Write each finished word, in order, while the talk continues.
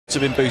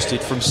have been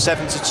boosted from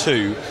 7 to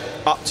 2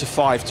 up to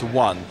 5 to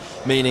 1,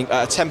 meaning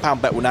a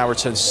 £10 bet will now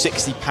return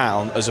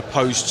 £60 as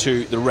opposed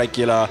to the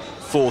regular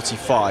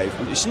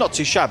 45. It's not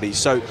too shabby.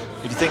 So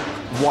if you think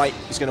White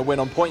is going to win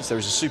on points, there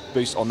is a super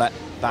boost on that.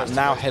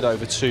 Now head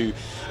over to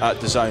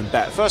the zone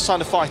bet. First time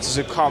the fighters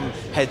have come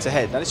head to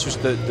head. Now this was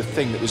the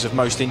thing that was of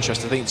most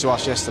interest, I think, to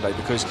us yesterday,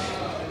 because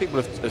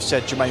people have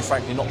said Jermaine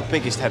Franklin not the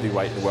biggest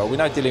heavyweight in the world. We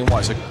know Dillian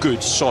Whyte's a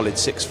good solid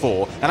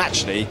 6'4", and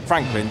actually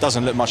Franklin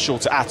doesn't look much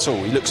shorter at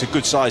all. He looks a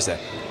good size there.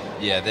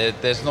 Yeah,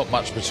 there's not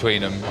much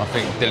between them. I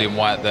think Dillian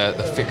Whyte,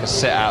 the thicker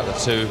set out of the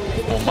two,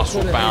 more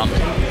muscle bound.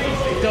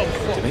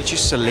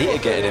 Demetrius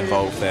Salita getting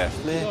involved there.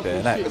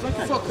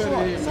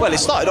 Well, it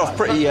started off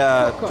pretty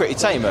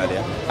tame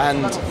earlier,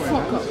 and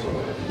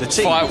the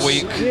teams Fight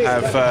week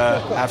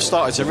have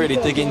started to really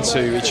dig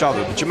into each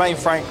other. But Jermaine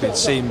Franklin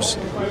seems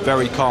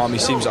very calm. He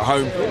seems at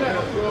home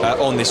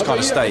on this kind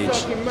of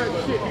stage.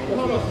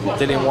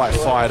 Dillian Whyte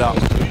fired up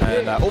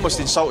and almost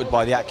insulted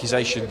by the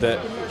accusation that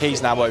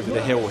he's now over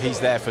the hill, he's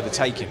there for the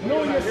taking.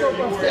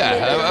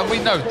 Yeah, and we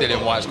know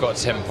Dillian Whyte's got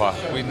a temper.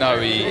 We know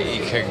he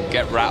can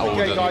get rattled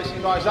and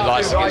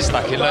likes to get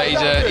stuck in. Look,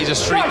 he's a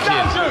street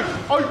kid.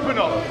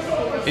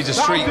 He's a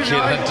street kid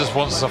and just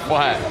wants to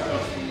fight.